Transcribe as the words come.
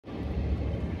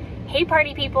Hey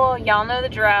party people, y'all know the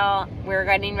drill. We're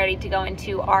getting ready to go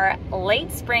into our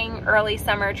late spring, early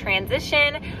summer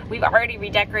transition. We've already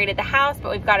redecorated the house,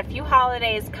 but we've got a few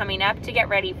holidays coming up to get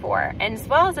ready for, and as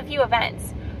well as a few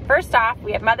events. First off,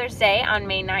 we have Mother's Day on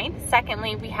May 9th.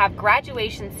 Secondly, we have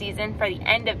graduation season for the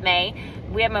end of May.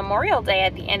 We have Memorial Day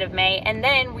at the end of May, and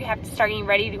then we have to start getting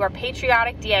ready to do our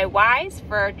patriotic DIYs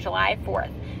for July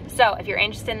 4th. So if you're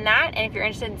interested in that, and if you're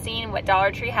interested in seeing what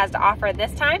Dollar Tree has to offer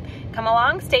this time, come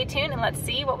along, stay tuned, and let's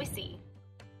see what we see.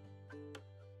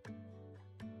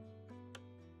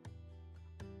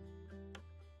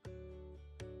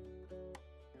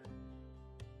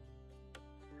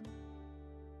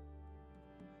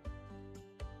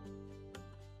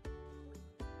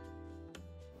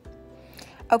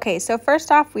 Okay, so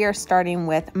first off, we are starting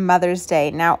with Mother's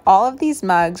Day. Now, all of these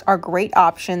mugs are great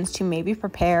options to maybe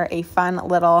prepare a fun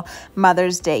little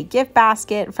Mother's Day gift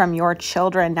basket from your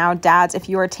children. Now, dads, if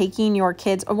you are taking your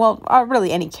kids, well,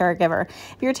 really any caregiver,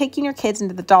 if you're taking your kids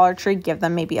into the Dollar Tree, give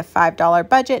them maybe a $5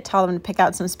 budget, tell them to pick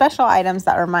out some special items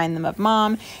that remind them of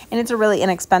mom, and it's a really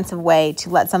inexpensive way to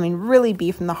let something really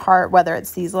be from the heart, whether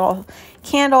it's these little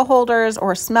candle holders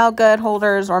or smell good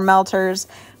holders or melters,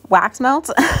 wax melts,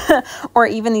 or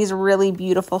even these really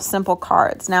beautiful simple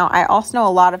cards. Now, I also know a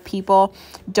lot of people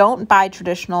don't buy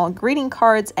traditional greeting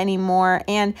cards anymore,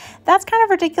 and that's kind of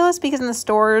ridiculous because in the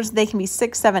stores they can be $6,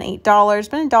 $7, $8,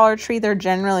 but in Dollar Tree they're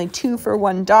generally 2 for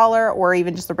 $1, or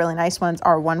even just the really nice ones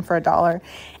are 1 for $1,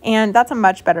 and that's a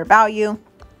much better value.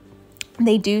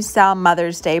 They do sell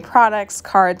Mother's Day products,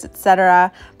 cards,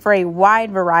 etc. for a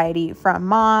wide variety from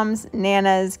moms,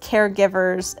 nanas,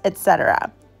 caregivers,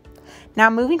 etc. Now,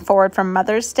 moving forward from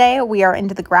Mother's Day, we are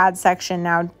into the grad section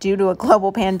now. Due to a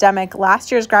global pandemic,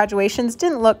 last year's graduations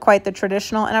didn't look quite the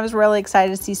traditional, and I was really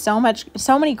excited to see so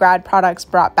many grad products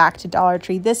brought back to Dollar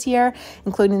Tree this year,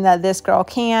 including the This Girl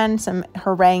Can, some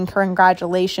hooray and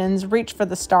congratulations, reach for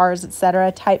the stars,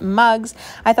 etc. type mugs.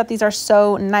 I thought these are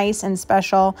so nice and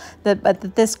special, but the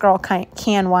This Girl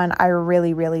Can one I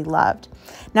really, really loved.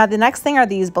 Now, the next thing are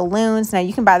these balloons. Now,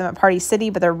 you can buy them at Party City,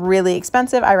 but they're really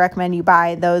expensive. I recommend you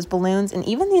buy those balloons, and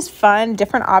even these fun,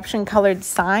 different option colored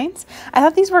signs. I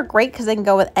thought these were great because they can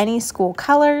go with any school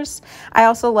colors. I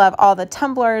also love all the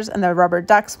tumblers and the rubber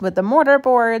ducks with the mortar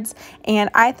boards, and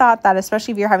I thought that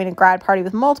especially if you're having a grad party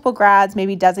with multiple grads,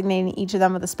 maybe designating each of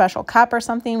them with a special cup or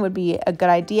something would be a good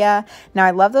idea. Now,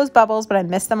 I love those bubbles, but I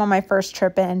missed them on my first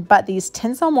trip in, but these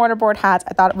tinsel mortarboard hats,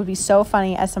 I thought it would be so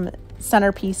funny as some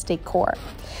centerpiece decor.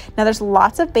 Now, there's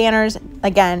lots of banners,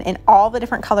 again, in all the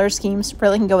different color schemes.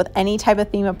 Really can go with any type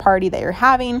of theme of party that you're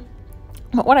having.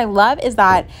 But what I love is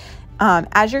that,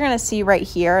 as you're going to see right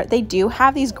here, they do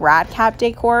have these grad cap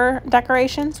decor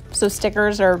decorations. So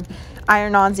stickers or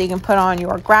iron-ons that you can put on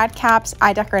your grad caps.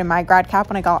 I decorated my grad cap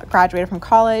when I graduated from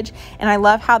college, and I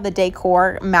love how the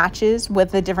decor matches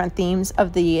with the different themes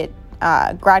of the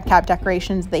grad cap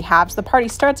decorations they have. So the party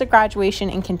starts at graduation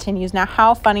and continues. Now,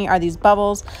 how funny are these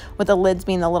bubbles with the lids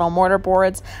being the little mortar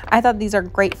boards? I thought these are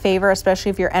great favor, especially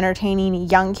if you're entertaining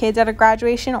young kids at a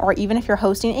graduation, or even if you're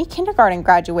hosting a kindergarten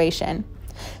graduation.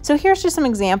 So here's just some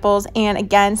examples, and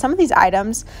again, some of these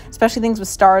items, especially things with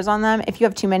stars on them, if you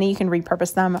have too many, you can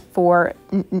repurpose them for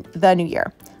the new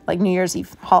year, like New Year's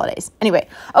Eve holidays. Anyway,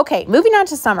 okay, moving on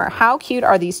to summer. How cute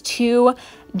are these two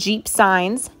Jeep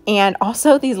signs and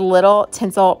also these little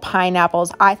tinsel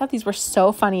pineapples? I thought these were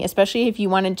so funny, especially if you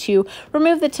wanted to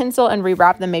remove the tinsel and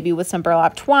rewrap them maybe with some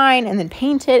burlap twine and then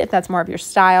paint it if that's more of your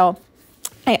style.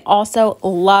 I also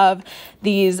love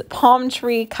these palm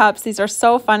tree cups. These are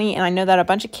so funny, and I know that a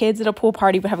bunch of kids at a pool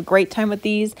party would have a great time with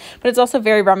these, but it's also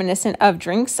very reminiscent of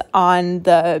drinks on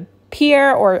the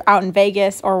pier or out in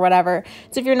Vegas or whatever.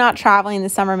 So if you're not traveling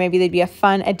this summer, maybe they'd be a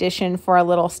fun addition for a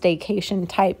little staycation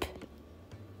type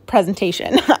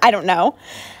presentation. I don't know.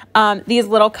 These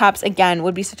little cups, again,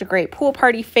 would be such a great pool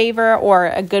party favor, or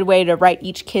a good way to write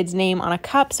each kid's name on a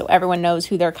cup so everyone knows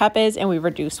who their cup is and we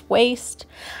reduce waste.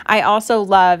 I also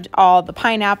loved all the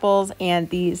pineapples and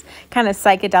these kind of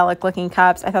psychedelic looking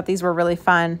cups. I thought these were really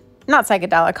fun. Not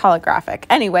psychedelic, holographic.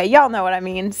 Anyway, y'all know what I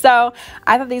mean. So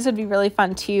I thought these would be really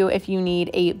fun too if you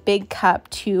need a big cup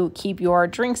to keep your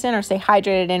drinks in or stay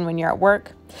hydrated in when you're at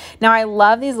work. Now, I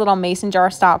love these little mason jar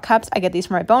style cups. I get these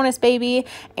for my bonus baby,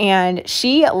 and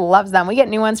she loves them. We get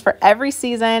new ones for every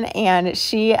season, and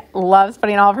she loves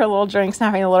putting all of her little drinks and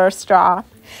having a little straw.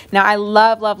 Now, I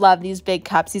love, love, love these big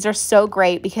cups. These are so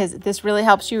great because this really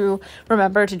helps you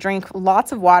remember to drink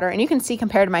lots of water. And you can see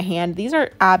compared to my hand, these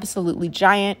are absolutely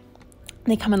giant.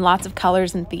 They come in lots of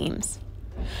colors and themes.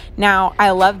 Now,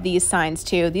 I love these signs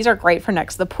too. These are great for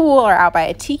next to the pool or out by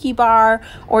a tiki bar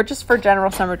or just for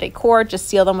general summer decor. Just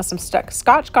seal them with some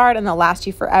Scotch Guard and they'll last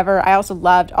you forever. I also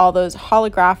loved all those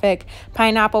holographic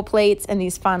pineapple plates and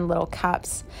these fun little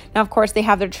cups. Now, of course, they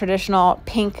have their traditional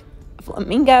pink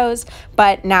flamingos,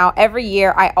 but now every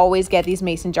year I always get these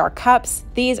mason jar cups.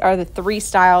 These are the 3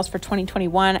 styles for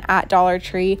 2021 at Dollar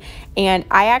Tree, and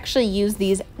I actually use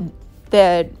these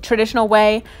the traditional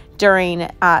way during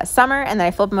summer, and then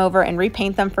I flip them over and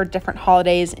repaint them for different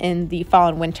holidays in the fall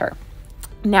and winter.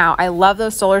 Now, I love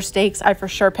those solar stakes. I for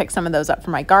sure picked some of those up for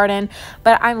my garden,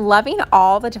 but I'm loving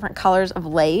all the different colors of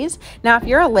leis. Now, if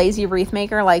you're a lazy wreath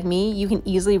maker like me, you can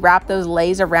easily wrap those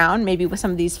leis around, maybe with some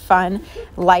of these fun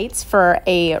lights for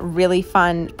a really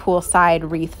fun poolside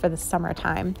wreath for the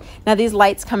summertime. Now, these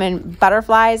lights come in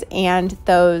butterflies and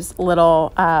those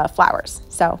little flowers.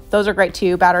 So those are great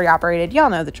too, battery operated. Y'all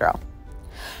know the drill.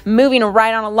 Moving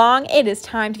right on along, it is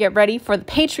time to get ready for the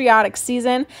patriotic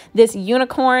season. This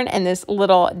unicorn and this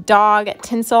little dog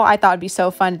tinsel I thought would be so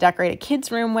fun to decorate a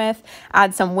kid's room with,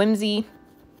 add some whimsy.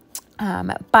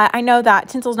 But I know that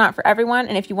tinsel's not for everyone,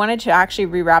 and if you wanted to actually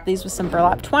rewrap these with some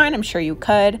burlap twine, I'm sure you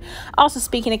could. Also,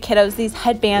 speaking of kiddos, these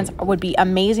headbands would be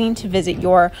amazing to visit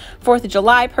your 4th of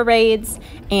July parades.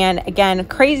 And again,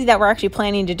 crazy that we're actually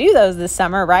planning to do those this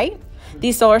summer, right?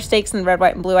 These solar stakes in red,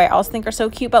 white, and blue I also think are so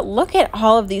cute, but look at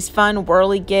all of these fun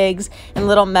whirligigs and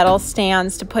little metal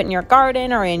stands to put in your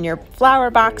garden or in your flower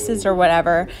boxes or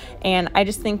whatever. And I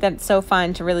just think that it's so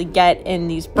fun to really get in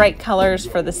these bright colors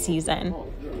for the season.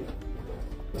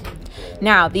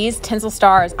 Now, these tinsel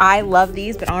stars, I love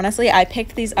these, but honestly, I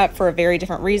picked these up for a very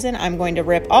different reason. I'm going to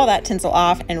rip all that tinsel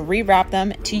off and rewrap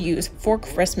them to use for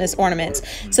Christmas ornaments.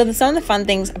 So some of the fun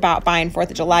things about buying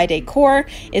 4th of July decor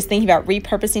is thinking about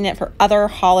repurposing it for other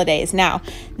holidays. Now,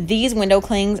 these window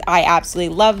clings, I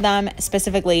absolutely love them.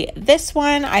 Specifically, this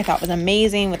one I thought was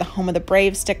amazing with the Home of the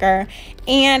Brave sticker,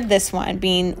 and this one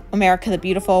being America the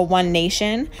Beautiful, One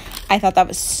Nation. I thought that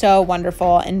was so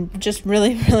wonderful and just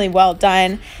really, really well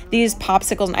done. These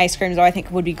popsicles and ice creams, though, I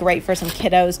think would be great for some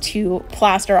kiddos to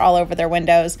plaster all over their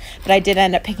windows. But I did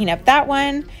end up picking up that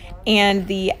one and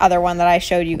the other one that I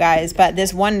showed you guys. But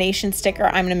this One Nation sticker,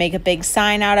 I'm going to make a big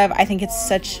sign out of. I think it's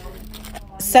such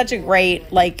a great,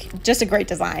 just a great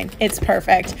design. It's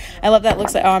perfect. I love that. It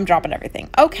looks like, oh, I'm dropping everything.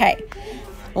 Okay.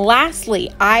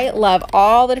 Lastly, I love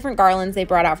all the different garlands they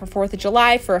brought out for 4th of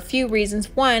July for a few reasons.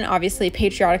 1, obviously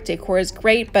patriotic decor is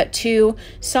great, but 2,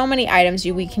 so many items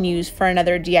we can use for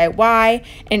another DIY,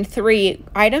 and 3,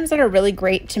 items that are really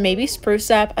great to maybe spruce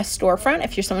up a storefront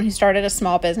if you're someone who started a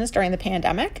small business during the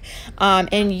pandemic,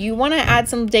 and you want to add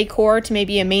some decor to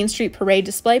maybe a Main Street parade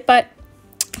display, but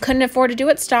couldn't afford to do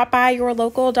it, stop by your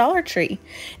local Dollar Tree.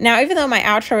 Now, even though my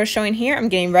outro is showing here, I'm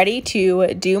getting ready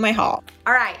to do my haul.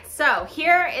 All right, so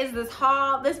here is this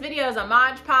haul. This video is a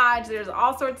Mod Podge. There's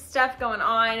all sorts of stuff going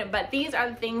on, but these are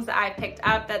the things that I picked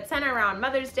up that center around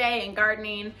Mother's Day and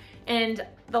gardening and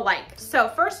the like. So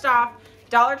first off,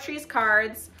 Dollar Tree's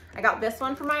cards. I got this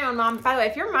one for my own mom. By the way,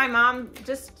 if you're my mom,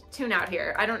 just tune out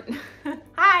here. I don't,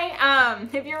 hi,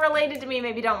 if you're related to me,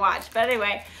 maybe don't watch. But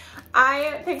anyway,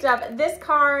 I picked up this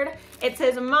card. It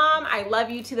says, Mom, I love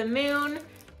you to the moon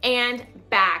and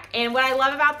back. And what I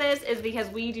love about this is because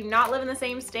we do not live in the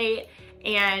same state,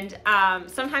 and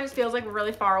sometimes feels like we're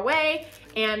really far away,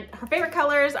 and her favorite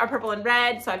colors are purple and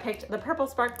red, so I picked the purple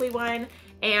sparkly one,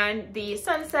 and the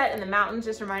sunset and the mountains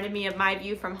just reminded me of my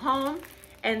view from home.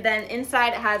 And then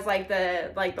inside it has like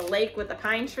the lake with the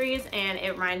pine trees, and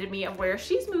it reminded me of where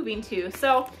she's moving to.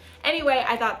 So anyway,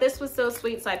 I thought this was so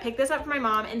sweet, so I picked this up for my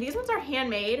mom, and these ones are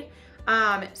handmade.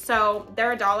 So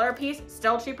they're $1 a piece,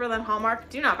 still cheaper than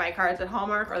Hallmark. Do not buy cards at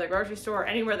Hallmark or the grocery store or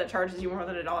anywhere that charges you more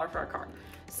than $1 for a card.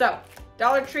 So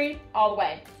Dollar Tree all the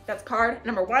way. That's card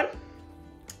number 1.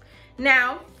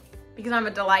 Now, because I'm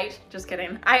a delight, just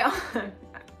kidding. I'm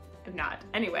not.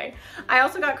 Anyway, I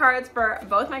also got cards for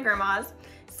both my grandmas.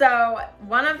 So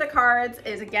one of the cards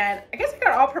is, again, I guess I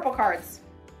got all purple cards.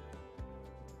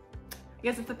 I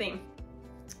guess it's a theme.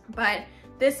 But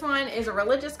this one is a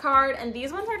religious card, and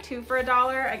these ones are 2 for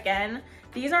 $1. Again,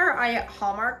 these are a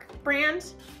Hallmark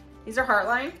brand. These are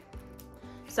Heartline.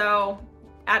 So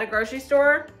at a grocery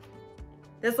store,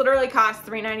 this literally costs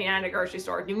 $3.99 at a grocery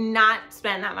store. Do not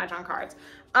spend that much on cards.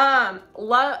 I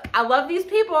love these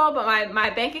people, but my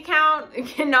bank account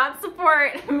cannot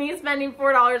support me spending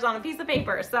 $4 on a piece of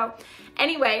paper. So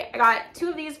anyway, I got 2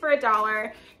 of these for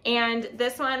 $1, and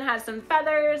this one has some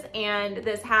feathers, and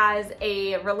this has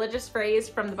a religious phrase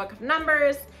from the Book of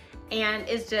Numbers, and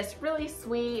is just really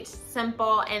sweet,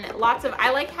 simple, and lots of,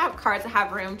 I like to have cards that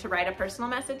have room to write a personal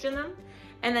message in them.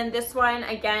 And then this one,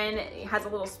 again, it has a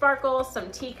little sparkle,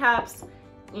 some teacups,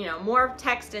 you know, more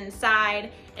text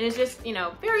inside. And it's just, you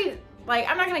know, very, like,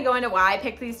 I'm not gonna go into why I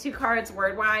picked these two cards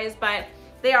word-wise, but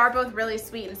they are both really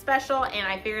sweet and special, and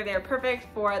I figure they're perfect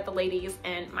for the ladies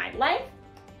in my life.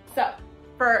 So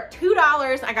for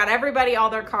 $2, I got everybody all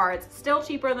their cards, still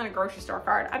cheaper than a grocery store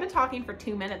card. I've been talking for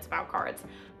 2 minutes about cards.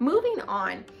 Moving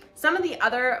on, some of the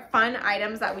other fun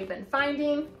items that we've been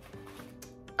finding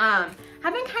have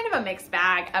been kind of a mixed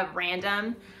bag of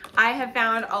random. I have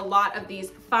found a lot of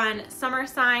these fun summer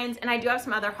signs, and I do have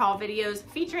some other haul videos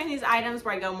featuring these items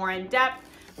where I go more in depth,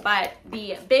 but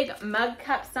the big mug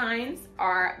cup signs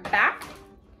are back.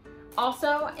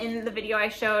 Also, in the video I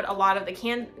showed a lot of the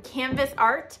canvas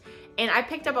art, and I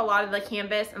picked up a lot of the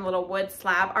canvas and little wood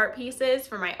slab art pieces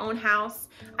for my own house.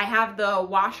 I have the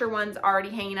washer ones already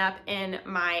hanging up in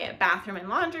my bathroom and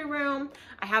laundry room.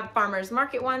 I have farmer's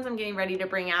market ones I'm getting ready to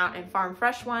bring out, and farm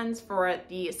fresh ones for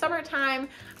the summertime.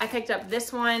 I picked up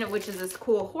this one, which is this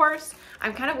cool horse.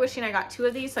 I'm kind of wishing I got 2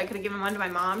 of these so I could have given one to my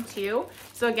mom too.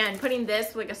 So again, putting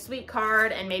this with like a sweet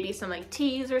card and maybe some like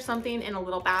teas or something in a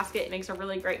little basket, it makes a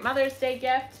really great Mother's Day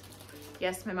gift.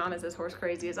 Yes, my mom is as horse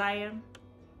crazy as I am.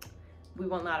 We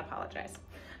will not apologize.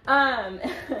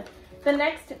 The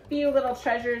next few little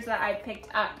treasures that I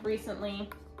picked up recently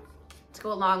to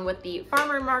go along with the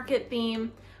farmer market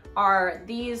theme are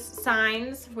these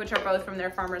signs, which are both from their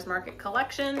farmers market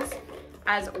collections,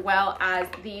 as well as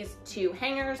these 2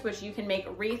 hangers, which you can make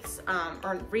wreaths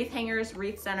or wreath hangers,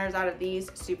 wreath centers out of these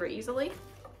super easily.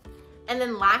 And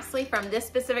then lastly, from this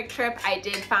specific trip, I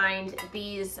did find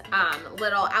these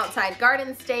little outside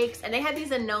garden stakes, and they had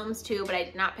these in gnomes too, but I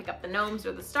did not pick up the gnomes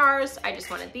or the stars. I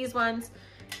just wanted these ones.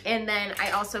 And then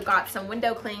I also got some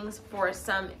window clings for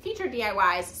some future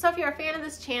DIYs. So if you're a fan of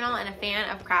this channel and a fan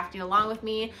of crafting along with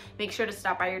me, make sure to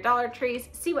stop by your Dollar Trees,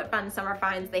 see what fun summer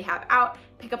finds they have out,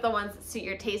 pick up the ones that suit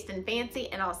your taste and fancy,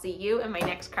 and I'll see you in my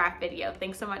next craft video.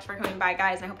 Thanks so much for coming by,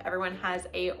 guys. I hope everyone has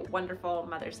a wonderful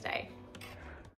Mother's Day.